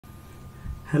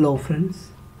Hello friends,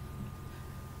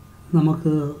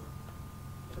 നമുക്ക്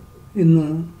ഇന്ന്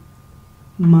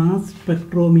mass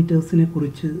സ്പെക്ട്രോമീറ്റേഴ്സിനെ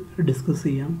കുറിച്ച് ഡിസ്കസ്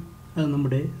ചെയ്യാം. അത്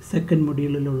നമ്മുടെ സെക്കൻഡ്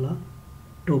മൊഡ്യൂളിലുള്ള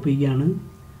ടോപ്പിക്കാണ്.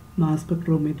 മാസ്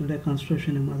സ്പെക്ട്രോമീറ്ററിൻ്റെ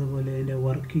കൺസ്ട്രക്ഷനും അതുപോലെ അതിൻ്റെ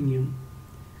വർക്കിങ്ങും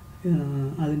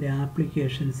അതിൻ്റെ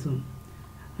ആപ്ലിക്കേഷൻസും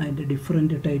അതിൻ്റെ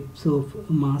ഡിഫറെൻറ്റ് ടൈപ്സ് ഓഫ്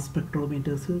മാസ്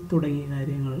സ്പെക്ട്രോമീറ്റേഴ്സ് തുടങ്ങിയ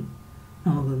കാര്യങ്ങൾ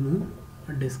നമുക്കൊന്ന്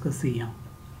ഡിസ്കസ് ചെയ്യാം.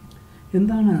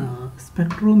 എന്താണ്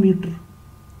സ്പെക്ട്രോമീറ്റർ?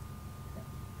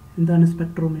 എന്താണ്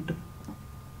spectrometer?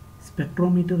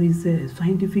 Spectrometer is a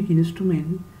scientific instrument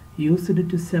used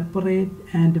to separate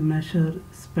and measure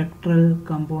spectral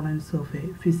components of a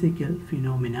physical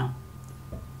phenomena.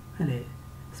 അല്ലേ,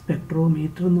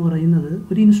 സ്പെക്ട്രോമീറ്റർ എന്ന് പറയുന്നത്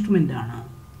ഒരു ഇൻസ്ട്രുമെൻ്റ് ആണ്.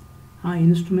 ആ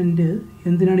ഇൻസ്ട്രുമെൻ്റ്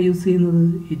എന്തിനാണ് യൂസ് ചെയ്യുന്നത്?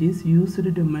 It is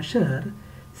used to measure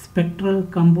spectral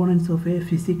components of A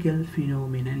physical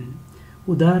phenomenon.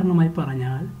 ഉദാഹരണമായി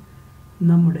പറഞ്ഞാൽ,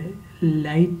 നമ്മുടെ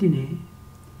ലൈറ്റിനെ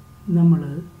നമ്മൾ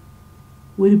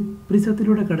ഒരു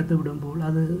പ്രിസത്തിലൂടെ കടത്തി വിടുമ്പോൾ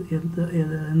അത്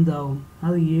എന്താവും?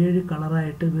 അത് 7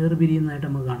 കളറായിട്ട് വേർപിരിയുന്നതായിട്ട്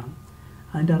നമുക്ക് കാണാം.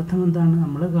 അതിൻ്റെ അർത്ഥം എന്താണ്?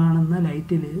 നമ്മൾ കാണുന്ന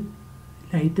ലൈറ്റ്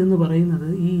എന്ന് പറയുന്നത്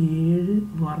ഈ 7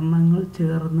 വർണ്ണങ്ങൾ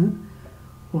ചേർന്ന്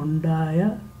ഉണ്ടായ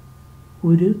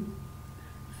ഒരു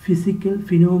ഫിസിക്കൽ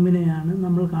ഫിനോമിനയാണ്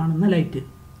നമ്മൾ കാണുന്ന ലൈറ്റ്.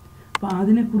 അപ്പോൾ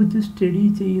അതിനെക്കുറിച്ച് സ്റ്റഡി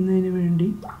ചെയ്യുന്നതിന് വേണ്ടി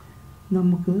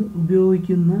നമുക്ക്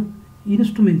ഉപയോഗിക്കുന്ന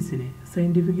ഇൻസ്ട്രുമെൻസിനെ,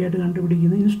 സയൻറ്റിഫിക്കായിട്ട്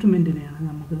കണ്ടുപിടിക്കുന്ന ഇൻസ്ട്രുമെൻറ്റിനെയാണ്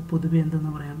നമുക്ക് പൊതുവെ എന്തെന്ന്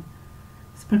പറയാം?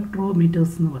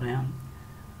 സ്പെക്ട്രോമീറ്റേഴ്സ് എന്ന് പറയാം.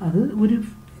 അത് ഒരു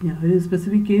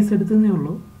സ്പെസിഫിക് കേസ് എടുത്തതേ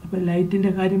ഉള്ളൂ. അപ്പോൾ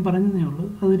ലൈറ്റിൻ്റെ കാര്യം പറഞ്ഞതേ ഉള്ളൂ.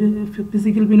 അതൊരു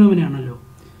ഫിസിക്കൽ ഫിനോമിനയാണല്ലോ.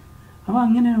 അപ്പോൾ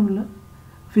അങ്ങനെയുള്ള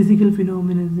ഫിസിക്കൽ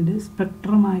ഫിനോമിനത്തിൻ്റെ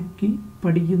സ്പെക്ട്രമാക്കി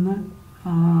പഠിക്കുന്ന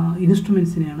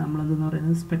ഇൻസ്ട്രുമെൻസിനെയാണ് നമ്മളെന്തെന്ന്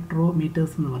പറയുന്നത്?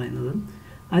 സ്പെക്ട്രോമീറ്റേഴ്സ് എന്ന് പറയുന്നത്.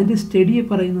 അതിൻ്റെ സ്റ്റഡിയെ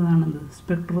പറയുന്നതാണെന്ത്?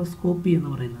 സ്പെക്ട്രോസ്കോപ്പി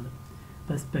എന്ന് പറയുന്നത്.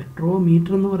 അപ്പോൾ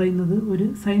സ്പെക്ട്രോമീറ്റർ എന്ന് പറയുന്നത് ഒരു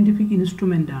സയൻറ്റിഫിക്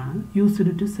ഇൻസ്ട്രുമെൻ്റ് ആണ്,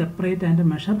 used to separate and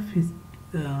measure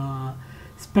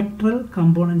spectral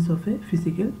components of A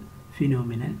physical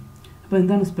phenomenon. അപ്പോൾ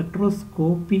എന്താണ്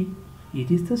spectroscopy?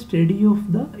 It is the study of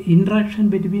the interaction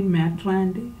between matter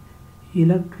and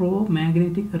electro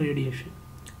magnetic radiation.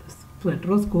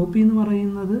 Spectroscopy എന്ന്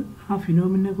പറയുന്നത് ആ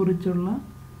ഫിനോമിനെ കുറിച്ചുള്ള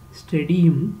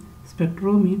സ്റ്റഡിയും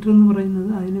സ്പെക്ട്രോമീറ്റർ എന്ന്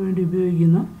പറയുന്നത് അതിനുവേണ്ടി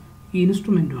ഉപയോഗിക്കുന്ന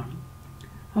ഇൻസ്ട്രുമെൻറ്റുമാണ്.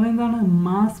 അപ്പോൾ എന്താണ്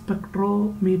മാസ്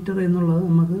സ്പെക്ട്രോമീറ്റർ എന്നുള്ളത്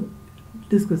നമുക്ക്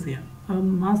ഡിസ്കസ് ചെയ്യാം.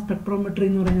 മാസ് സ്പെക്ട്രോമെട്രി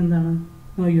എന്ന് പറയുന്നത് എന്താണ്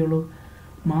നോക്കിയോളൂ.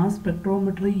 Mass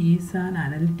spectrometry is an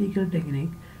analytical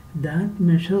technique that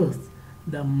measures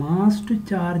the mass to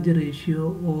charge ratio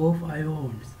of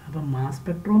ions. അപ്പം മാസ്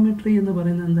സ്പെക്ട്രോമെട്രി എന്ന്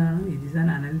പറയുന്നത് എന്താണ്? It is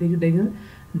an analytical technique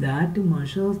that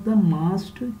measures the mass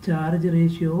to charge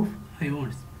ratio of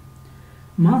ions.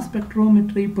 Mass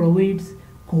spectrometry provides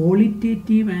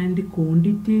qualitative and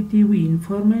quantitative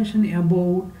information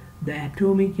about the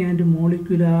atomic and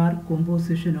molecular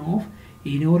composition of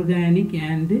inorganic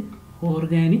and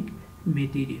organic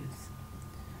materials.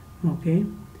 Okay,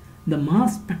 the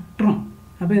mass spectrum.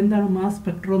 അപ്പോൾ എന്താണ് mass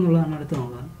spectrum എന്നുള്ളതാണ് അടുത്ത്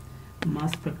നോക്കുന്നത്.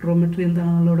 Mass spectrometry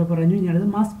എന്താണെന്നുള്ള ഇവിടെ പറഞ്ഞു കഴിഞ്ഞാൽ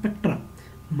mass spectrum.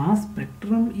 Mass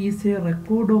spectrum is A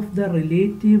record of the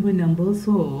relative numbers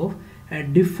of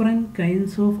different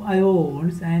kinds of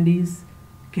ions and is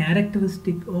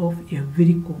characteristic of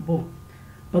every compound.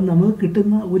 അപ്പം നമുക്ക്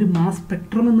കിട്ടുന്ന ഒരു മാസ്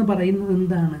സ്പെക്ട്രം എന്ന് പറയുന്നത്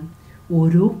എന്താണ്?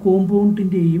 ഓരോ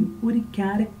കോമ്പൗണ്ടിൻ്റെയും ഒരു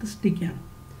ക്യാരക്ടറിസ്റ്റിക്കാണ്.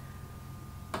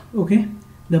 Okay,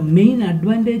 the main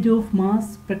advantage of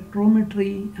mass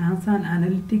spectrometry as an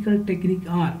analytical technique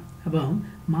R. അപ്പം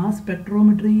മാസ്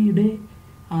സ്പെക്ട്രോമെട്രിയുടെ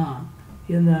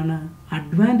എന്താണ്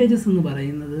അഡ്വാൻറ്റേജസ് എന്ന്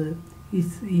പറയുന്നത്?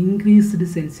 Is increased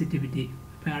sensitivity.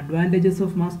 അപ്പോൾ അഡ്വാൻറ്റേജസ്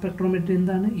ഓഫ് മാസ് സ്പെക്ട്രോമെട്രി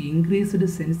എന്താണ്? ഇൻക്രീസ്ഡ്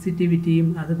സെൻസിറ്റിവിറ്റിയും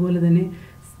അതുപോലെ തന്നെ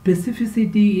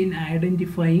specificity in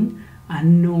identifying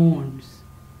unknowns.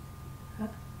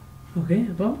 Okay,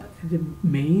 അപ്പം ഇത്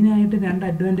മെയിനായിട്ട് 2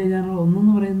 അഡ്വാൻറ്റേജാണ്.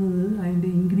 ഒന്നെന്ന് പറയുന്നത് അതിൻ്റെ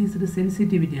ഇൻക്രീസ്ഡ്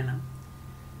സെൻസിറ്റിവിറ്റിയാണ്.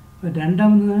 അപ്പോൾ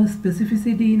രണ്ടാമത്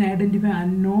specificity in identify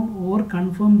unknown or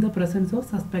confirm the presence of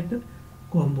suspected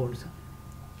compounds.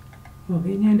 Okay,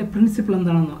 ഇനി അതിൻ്റെ പ്രിൻസിപ്പിൾ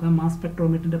എന്താണെന്ന് നോക്കാം. Mass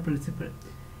സ്പെക്ട്രോമെട്രിൻ്റെ principle.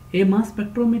 A mass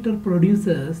spectrometer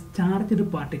produces charged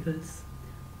particles.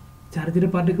 Charged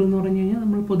particle എന്ന് പറഞ്ഞു കഴിഞ്ഞാൽ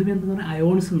നമ്മൾ പൊതുവെ എന്താ പറയുക?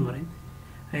 അയോൺസ് എന്ന് പറയും.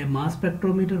 A mass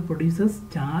spectrometer produces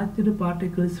charged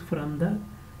particles from the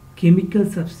chemical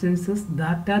substances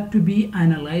that are to be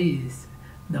analyzed.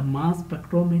 The mass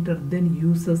spectrometer then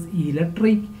uses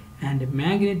electric and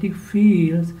magnetic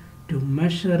fields to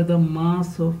measure the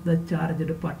mass of the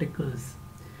charged particles.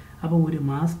 അപ്പോൾ ഒരു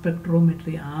mass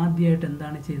spectrometry ആദ്യമായിട്ട്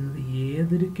എന്താണ് ചെയ്യുന്നത്?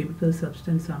 ഏതൊരു chemical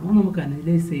substance ആണോ നമുക്ക്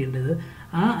analyse ചെയ്യേണ്ടത്,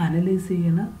 ആ അനലൈസ്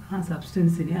ചെയ്യുന്ന ആ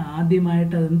സബ്സ്റ്റൻസിനെ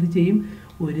ആദ്യമായിട്ട് അതെന്ത് ചെയ്യും?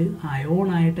 ഒരു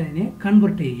അയോണായിട്ട് അതിനെ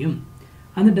കൺവെർട്ട് ചെയ്യും.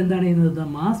 എന്നിട്ട് എന്താണ് ചെയ്യുന്നത്? The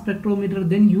mass spectrometer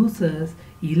then uses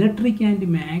electric and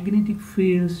magnetic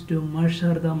fields to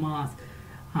measure the mass.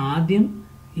 ആദ്യം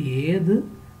ഏത്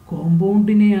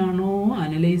കോമ്പൗണ്ടിനെയാണോ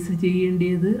അനലൈസ്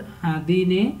ചെയ്യേണ്ടത്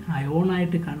അതിനെ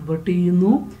അയോണായിട്ട് കൺവേർട്ട്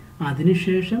ചെയ്യുന്നു.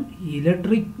 അതിനുശേഷം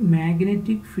ഇലക്ട്രിക്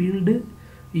മാഗ്നറ്റിക് ഫീൽഡ്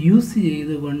യൂസ്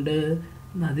ചെയ്തുകൊണ്ട്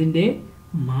അതിൻ്റെ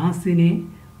മാസിനെ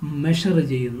മെഷർ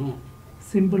ചെയ്യുന്നു.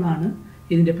 സിമ്പിളാണ്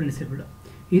ഇതിൻ്റെ principle.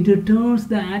 It turns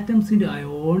the atoms into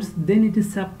ions, then it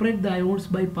separates the ions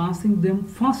by passing them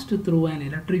first through an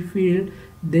electric field,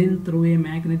 then through a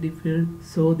magnetic field,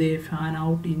 so they fan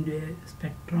out into a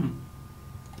spectrum.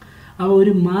 അപ്പോൾ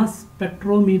ഒരു mass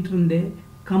സ്പെക്ട്രോമീറ്ററിൻ്റെ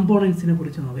കമ്പോണൻസിനെ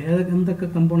കുറിച്ച് നോക്കാം. എന്തൊക്കെ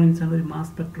കമ്പോണൻസാണ് ഒരു mass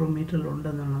സ്പെക്ട്രോമീറ്ററിൽ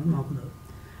ഉണ്ടെന്നാണ് നോക്കുന്നത്.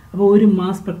 അപ്പോൾ ഒരു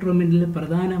മാസ് സ്പെക്ട്രോമീറ്ററിൽ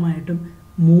പ്രധാനമായിട്ടും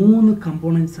 3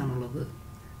 കമ്പോണൻസ് ആണുള്ളത്.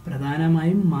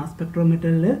 പ്രധാനമായും മാസ്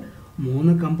സ്പെക്ട്രോമീറ്ററിൽ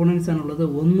 3 കമ്പോണൻസ് ആണുള്ളത്.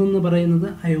 ഒന്നെന്ന് പറയുന്നത്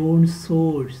അയോൺ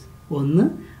സോഴ്സ്, ഒന്ന്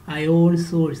ion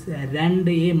source,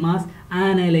 2 A mass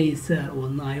analyser,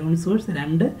 ഒന്ന് ion source,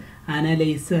 2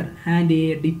 analyser and A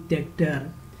detector.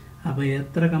 അപ്പോൾ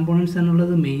എത്ര കമ്പോണൻസ്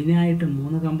ആണുള്ളത്? മെയിനായിട്ട്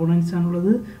 3 കമ്പോണൻസ്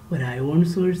ആണുള്ളത്. ഒരു അയോൺ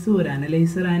സോഴ്സ്, ഒരു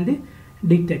analyser and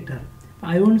detector.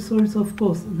 Ion source of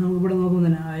course നമുക്ക് ഇവിടെ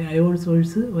നോക്കുന്നില്ല. അയോൺ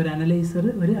സോഴ്സ്, ഒരു അനലൈസർ,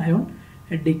 ഒരു അയോൺ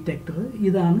ഡിറ്റക്ടർ.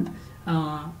 ഇതാണ്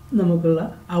നമുക്കുള്ള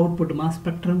ഔട്ട്പുട്ട് മാസ്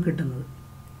സ്പെക്ട്രം കിട്ടുന്നത്.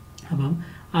 അപ്പം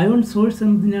അയോൺ സോഴ്സ്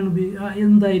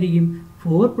എന്തായിരിക്കും?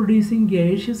 Four producing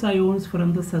gaseous ions from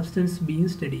the substance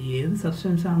being study. ഏത്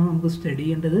സബ്സ്റ്റൻസ് ആണോ നമുക്ക് സ്റ്റഡി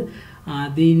ചെയ്യേണ്ടത്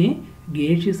അതിനെ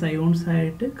ഗേഷ്യസ് അയോൺസ്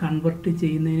ആയിട്ട് കൺവെർട്ട്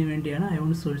ചെയ്യുന്നതിന് വേണ്ടിയാണ്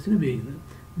അയോൺ സോഴ്സിന് ഉപയോഗിക്കുന്നത്.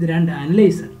 ഇത് 2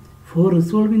 analyser four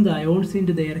resolving the ions in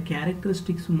to their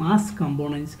characteristics mass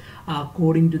components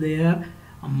according to their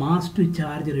mass to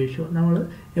charge ratio. നമ്മൾ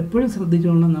എപ്പോഴും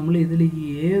ശ്രദ്ധിച്ചോളണം, നമ്മൾ ഇതിൽ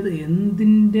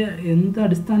എന്ത്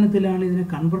അടിസ്ഥാനത്തിലാണ് ഇതിനെ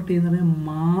കൺവെർട്ട് ചെയ്യുന്നത്?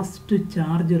 മാസ് ടു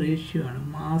ചാർജ് റേഷ്യോ ആണ്.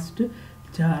 Mass to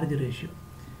charge ratio.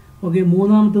 Okay.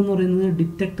 മൂന്നാമത്തെന്ന് പറയുന്നത്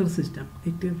ഡിറ്റക്ടർ സിസ്റ്റം.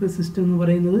 ഡിറ്റക്ടർ സിസ്റ്റം എന്ന്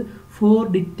പറയുന്നത് four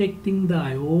detecting the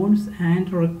ions and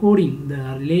recording the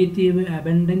relative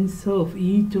abundance of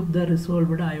each of the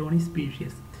resolved ionic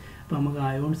species. അപ്പോൾ നമുക്ക്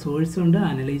അയോൺ സോഴ്സ് ഉണ്ട്,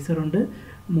 analyser ഉണ്ട്.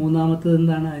 മൂന്നാമത്തത്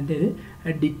എന്താണ്? അതിൻ്റെ ഒരു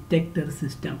ഡിറ്റക്ടർ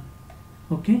സിസ്റ്റം.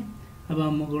 ഓക്കെ. അപ്പോൾ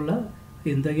നമുക്കുള്ള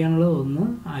എന്തൊക്കെയാണുള്ളത്? 1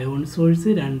 ion source,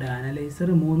 2 analyser,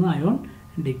 3 ion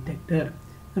detector.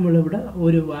 നമ്മളിവിടെ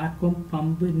ഒരു വാക്വം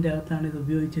പമ്പിൻ്റെ അകത്താണ് ഇത്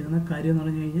ഉപയോഗിച്ചിരുന്ന കാര്യം എന്ന്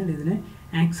പറഞ്ഞു കഴിഞ്ഞാൽ ഇതിനെ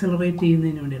ആക്സലറേറ്റ്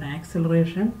ചെയ്യുന്നതിന് വേണ്ടിയാണ്,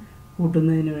 ആക്സലറേഷൻ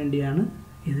കൂട്ടുന്നതിന് വേണ്ടിയാണ്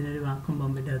ഇതിനൊരു വാക്വം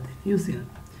പമ്പിൻ്റെ അകത്ത് യൂസ്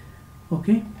ചെയ്യുന്നത്.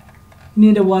 ഓക്കെ. ഇനി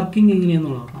ഇതിൻ്റെ വർക്കിംഗ്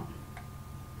എങ്ങനെയാണെന്ന് നോക്കാം.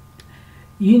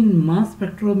 In mass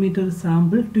spectrometer,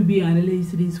 sample to be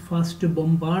analyzed is first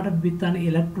bombarded with an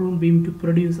electron beam to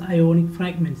produce ionic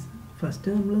fragments.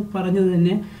 First നമ്മൾ പറഞ്ഞത്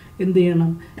തന്നെ എന്ത്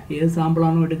ചെയ്യണം? ഏത്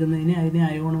സാമ്പിളാണോ എടുക്കുന്നതിന് അതിനെ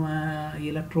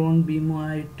ഇലക്ട്രോൺ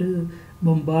ബീമുമായിട്ട്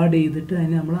ബൊമ്പാർഡ് ചെയ്തിട്ട്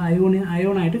അതിനെ നമ്മൾ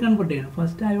അയോണായിട്ട് കൺവെർട്ട് ചെയ്യണം.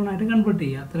 ഫസ്റ്റ് അയോണായിട്ട് കൺവെർട്ട്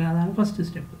ചെയ്യുക, അതാണ് ഫസ്റ്റ്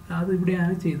സ്റ്റെപ്പ്. അത്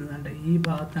ഇവിടെയാണ് ചെയ്യുന്നത്. ഈ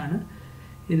ഭാഗത്താണ്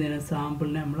ഇതിനെ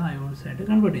സാമ്പിളിനെ നമ്മൾ അയോൺസായിട്ട്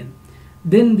കൺവെർട്ട് ചെയ്യുന്നത്.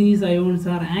 Then these ions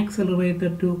are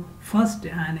accelerated to first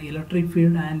an electric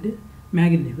field and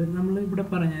magnetic field. നമ്മൾ ഇവിടെ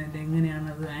പറഞ്ഞതിൻ്റെ എങ്ങനെയാണ്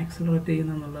അത് ആക്സലറേറ്റ്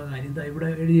ചെയ്യുന്നത് എന്നുള്ള കാര്യം ഇവിടെ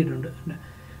എഴുതിയിട്ടുണ്ട്.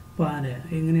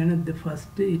 എങ്ങനെയാണ്?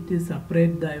 First it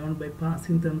separate the ion by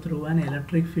passing them through an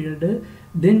electric field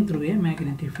then through A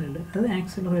magnetic field. അത്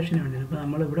ആക്സലറേഷന് വേണ്ടിയാണ്. അപ്പോൾ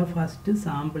നമ്മളിവിടെ ഫസ്റ്റ്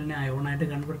സാമ്പിളിനെ അയോണായിട്ട്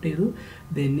കൺവെർട്ട് ചെയ്തു,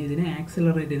 ദെൻ ഇതിനെ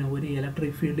ആക്സലറേറ്റ് ചെയ്യുന്ന ഒരു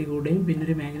ഇലക്ട്രിക് ഫീൽഡിൽ കൂടെയും പിന്നെ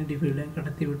ഒരു മാഗ്നറ്റിക് ഫീൽഡേയും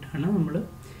കടത്തി വിട്ടാണ് നമ്മൾ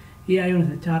ഈ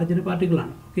ions charged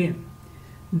പാർട്ടിക്കിളാണ്. Okay.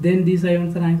 Then these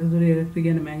ions are accessible electric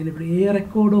and magnetic. A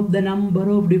record of the number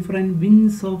of different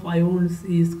winds of ions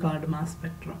is called mass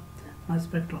spectrum. Mass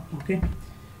spectrum. Okay.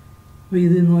 അപ്പോൾ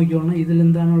ഇത് നോക്കിക്കോളണം.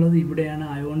 ഇതിലെന്താണുള്ളത്? ഇവിടെയാണ്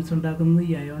അയോൺസ് ഉണ്ടാക്കുന്നത്.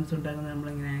 ഈ അയോൺസ് ഉണ്ടാക്കുന്നത്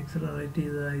നമ്മളിങ്ങനെ ആക്സലറേറ്റ്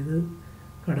ചെയ്ത് ഇത്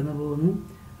കടന്നു പോകുന്നു.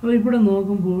 അപ്പോൾ ഇവിടെ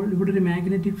നോക്കുമ്പോൾ ഇവിടെ ഒരു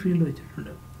മാഗ്നറ്റിക് ഫീൽഡ്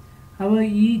വെച്ചിട്ടുണ്ട്. അപ്പോൾ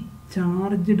ഈ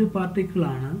ചാർജ്ഡ്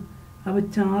പാർട്ടിക്കിളാണ്. അപ്പോൾ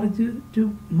ചാർജ് ടു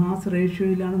മാസ്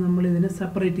റേഷ്യോയിലാണ് നമ്മൾ ഇതിനെ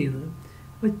സെപ്പറേറ്റ് ചെയ്യുന്നത്.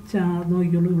 അപ്പോൾ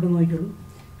നോക്കിക്കോളൂ, ഇവിടെ നോക്കിക്കോളൂ.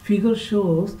 Figure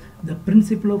shows the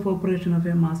principle of operation of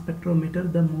a mass spectrometer.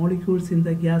 The molecules in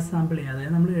the gas sample,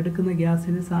 അതായത് നമ്മൾ എടുക്കുന്ന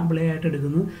ഗ്യാസിനെ സാമ്പിൾ ആയിട്ട്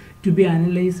എടുക്കുന്നു, to B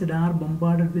analysed R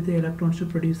ബൊമ്പാർഡഡ് with electrons to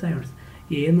produce ions.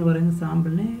 A എന്ന് പറയുന്ന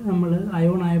സാമ്പിളിനെ നമ്മൾ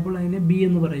അയോൺ ആയപ്പോൾ അതിനെ ബി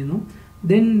എന്ന് പറയുന്നു.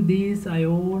 Then these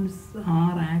ions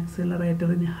are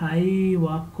accelerated in high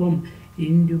vacuum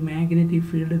into magnetic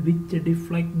field which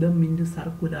deflect them into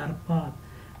circular path.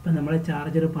 അപ്പം നമ്മളെ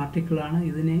ചാർജർ പാർട്ടിക്കിളാണ്.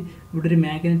 ഇതിന് ഇവിടെ ഒരു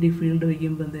മാഗ്നറ്റിക് ഫീൽഡ്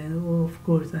വയ്ക്കുമ്പോൾ എന്തെങ്കിലും ഓഫ്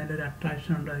കോഴ്സ് അതിൻ്റെ ഒരു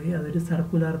അട്രാക്ഷൻ ഉണ്ടാക്കി അതൊരു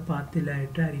സർക്കുലർ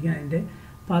പാത്തിലായിട്ടായിരിക്കും അതിൻ്റെ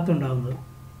പാത്ത് ഉണ്ടാകുന്നത്.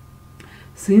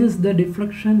 Since the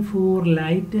deflection four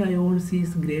light ions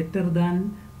is greater than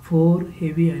four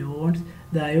heavy ions,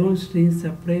 the ion stream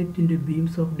separate in to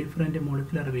beams of different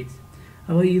molecular weights.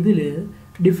 അപ്പോൾ ഇതിൽ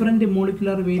ഡിഫറെൻറ്റ്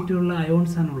മോളിക്കുലർ വെയ്റ്റുള്ള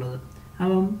അയോൺസ് ആണുള്ളത്.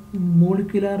 അപ്പം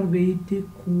മോളിക്കുലാർ വെയിറ്റ്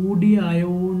കൂടിയ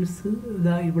ions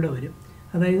ഇതാ ഇവിടെ വരും.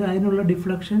 അതായത് അതിനുള്ള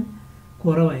ഡിഫ്ലക്ഷൻ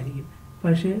കുറവായിരിക്കും.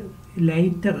 പക്ഷേ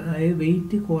ലൈറ്റർ, അതായത്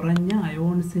വെയിറ്റ് കുറഞ്ഞ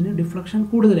അയോൺസിന് ഡിഫ്ലക്ഷൻ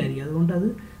കൂടുതലായിരിക്കും. അതുകൊണ്ട് അത്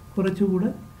കുറച്ചുകൂടെ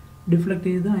ഡിഫ്ലക്റ്റ്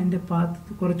ചെയ്ത് അതിൻ്റെ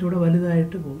പാത്ത് കുറച്ചുകൂടെ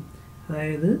വലുതായിട്ട് പോകും.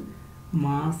 അതായത്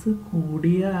മാസ്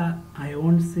കൂടിയ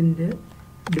അയോൺസിൻ്റെ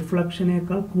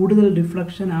ഡിഫ്ലക്ഷനേക്കാൾ കൂടുതൽ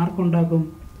ഡിഫ്ലക്ഷൻ ആർക്കുണ്ടാക്കും?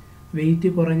 വെയിറ്റ്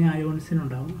കുറഞ്ഞ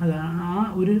അയോൺസിനുണ്ടാകും. അതാണ് ആ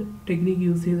ഒരു ടെക്നിക്ക്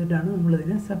യൂസ് ചെയ്തിട്ടാണ്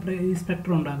നമ്മളിതിനെ ഈ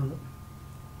സ്പെക്ട്രം ഉണ്ടാക്കുന്നത്.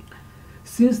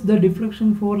 Since the deflection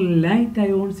for light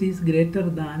ions is greater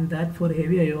than that for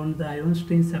heavy ions, the ion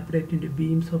streams separate into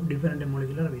beams of different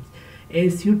molecular weights. A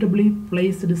suitably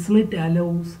placed slit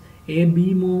allows a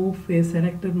beam of a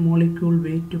selected molecule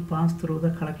weight to pass through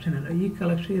the collection electrode. ഈ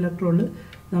collection electrode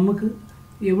നമുക്ക്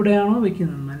എവിടെയാണോ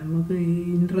വെക്കുന്നത്, നമുക്ക്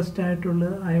interest ആയിട്ടുള്ള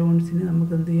അയോൺസിന്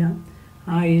നമുക്ക് എന്ത് ചെയ്യാം,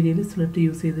 ആ ഏരിയയിൽ സ്ലിറ്റ്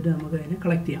യൂസ് ചെയ്തിട്ട് നമുക്ക് അതിനെ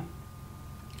കളക്ട് ചെയ്യാം.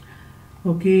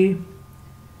 Okay.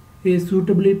 A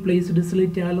suitably placed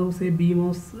slit allows a beam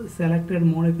of selected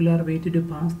molecular weight to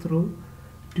pass through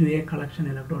to a collection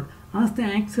electrode. As the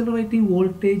accelerating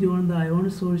voltage on the ion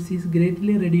source is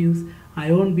greatly reduced,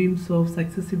 ion beams of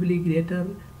successively greater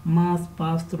mass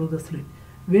pass through the slit.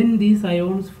 When these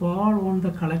ions fall on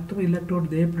the collector electrode,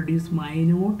 they produce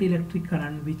minute electric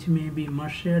current which may be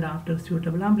measured after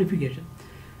suitable amplification.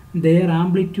 Their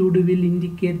amplitude will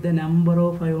indicate the number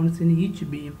of ions in each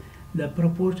beam. The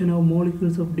proportion of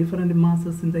molecules of different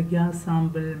masses in the gas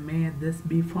sample may thus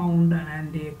be found,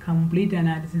 and a complete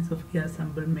analysis of gas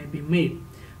sample may be made,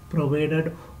 provided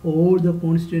all the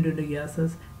constituent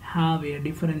gases have a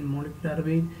different molecular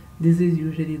weight. This is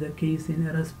usually the case in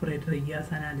respiratory gas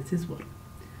analysis work.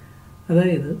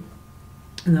 അതായത്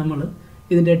നമ്മൾ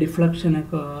ഇതിൻ്റെ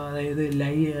ഡിഫ്ലക്ഷനൊക്കെ, അതായത്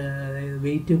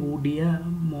wait കൂടിയ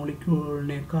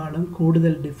മോളിക്യൂളിനേക്കാളും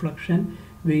കൂടുതൽ deflection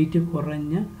wait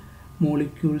കുറഞ്ഞ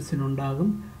മോളിക്യൂൾസിനുണ്ടാകും.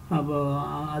 അപ്പോൾ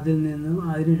അതിൽ നിന്നും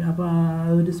അപ്പോൾ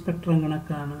അതൊരു സ്പെക്ട്രം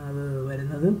കണക്കാണ് അത്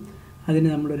വരുന്നത്. അതിന്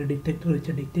നമ്മളൊരു ഡിറ്റക്ടർ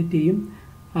വെച്ച് ഡിറ്റക്റ്റ് ചെയ്യും.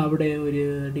 അവിടെ ഒരു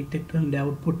ഡിറ്റക്ടറിൻ്റെ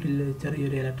ഔട്ട്പുട്ടിൽ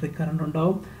ചെറിയൊരു ഇലക്ട്രിക് കറണ്ട്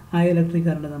ഉണ്ടാവും. ആ ഇലക്ട്രിക്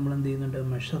കറണ്ട് നമ്മൾ എന്ത് ചെയ്യുന്നുണ്ട്,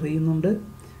 മെഷർ ചെയ്യുന്നുണ്ട്.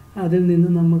 അതിൽ നിന്ന്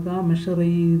നമുക്ക് ആ മെഷർ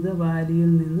ചെയ്ത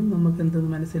വാല്യൂയിൽ നിന്നും നമുക്ക് എന്തെന്ന്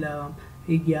മനസ്സിലാവാം,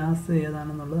 ഈ ഗ്യാസ്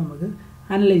ഏതാണെന്നുള്ളത് നമുക്ക്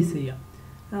അനലൈസ് ചെയ്യാം.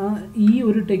 ഈ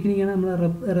ഒരു ടെക്നിക്കാണ് നമ്മൾ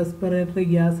റെസ്പിറേറ്ററി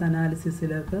ഗ്യാസ്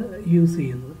അനാലിസിസിലൊക്കെ യൂസ്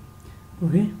ചെയ്യുന്നത്.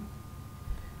 Okay.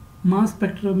 Mass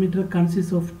spectrometer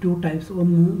consist of 2 types.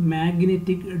 ഒന്ന്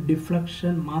മാഗ്നറ്റിക്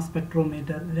ഡിഫ്ലക്ഷൻ മാസ്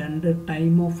സ്പെക്ട്രോമീറ്റർ, രണ്ട്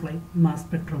time of flight mass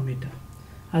spectrometer.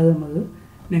 അത് നമുക്ക്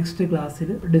നെക്സ്റ്റ് ക്ലാസ്സിൽ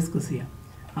ഡിസ്കസ് ചെയ്യാം.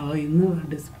 അപ്പോൾ ഇന്ന്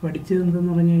പഠിച്ചത്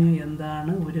എന്തെന്ന് പറഞ്ഞു കഴിഞ്ഞാൽ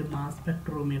എന്താണ് ഒരു മാസ്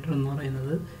സ്പെക്ട്രോമീറ്റർ എന്ന്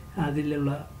പറയുന്നത്,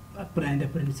 അതിലുള്ള അതിൻ്റെ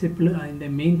പ്രിൻസിപ്പിൾ, അതിൻ്റെ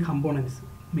main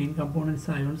components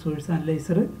ion source,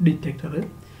 analyser, detector.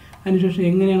 അതിനുശേഷം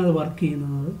എങ്ങനെയാണ് അത് വർക്ക്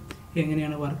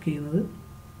ചെയ്യുന്നത്.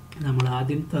 നമ്മൾ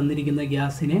ആദ്യം തന്നിരിക്കുന്ന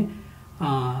ഗ്യാസിനെ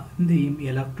എന്ത് ചെയ്യും,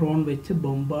 ഇലക്ട്രോൺ വെച്ച്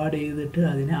ബോംബാർഡ് ചെയ്തിട്ട്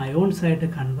അതിനെ അയോൺസായിട്ട്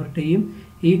കൺവെർട്ട് ചെയ്യും.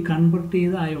 ഈ കൺവെർട്ട്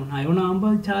ചെയ്ത അയോൺ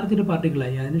ആകുമ്പോൾ ചാർജ്ഡ്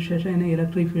പാർട്ടിക്കിളായി. അതിനുശേഷം അതിനെ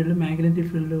ഇലക്ട്രിക് ഫീൽഡ്, മാഗ്നറ്റിക്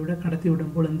ഫീൽഡിലൂടെ കടത്തി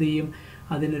വിടുമ്പോൾ എന്ത് ചെയ്യും,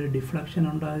 അതിനൊരു ഡിഫ്ലക്ഷൻ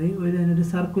ഉണ്ടാകുകയും അതിനൊരു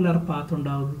സർക്കുലർ പാത്ത്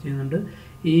ഉണ്ടാവുകയും ചെയ്യുന്നുണ്ട്.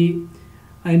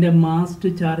 അതിൻ്റെ മാസ് ടു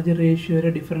ചാർജ്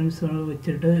റേഷ്യോയുടെ ഡിഫറൻസ്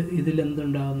വെച്ചിട്ട്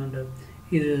ഇതിലെന്തുണ്ടാകുന്നുണ്ട്,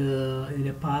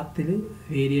 ഇതിൻ്റെ പാത്തിൽ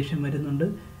വേരിയേഷൻ വരുന്നുണ്ട്.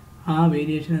 ആ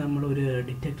വേരിയേഷനെ നമ്മളൊരു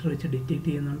ഡിറ്റക്ടർ വെച്ച് ഡിറ്റക്റ്റ്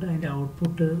ചെയ്യുന്നുണ്ട്. അതിൻ്റെ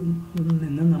ഔട്ട്പുട്ട്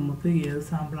നിന്ന് നമുക്ക് ഏത്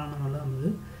സാമ്പിളാണെന്നുള്ളത് നമുക്ക്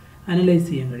അനലൈസ്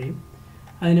ചെയ്യാൻ കഴിയും.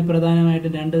 അതിന് പ്രധാനമായിട്ട്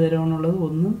 2 തരമാണുള്ളത്.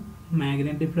 ഒന്ന്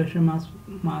magnetic deflection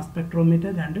mass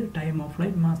spectrometer, 2 time of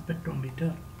flight mass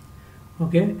spectrometer.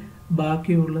 Okay.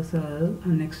 ബാക്കിയുള്ള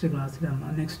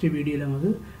നെക്സ്റ്റ് വീഡിയോയിൽ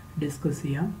നമുക്ക് ഡിസ്കസ്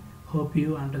ചെയ്യാം. Hope you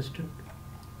understood.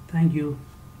 Thank you.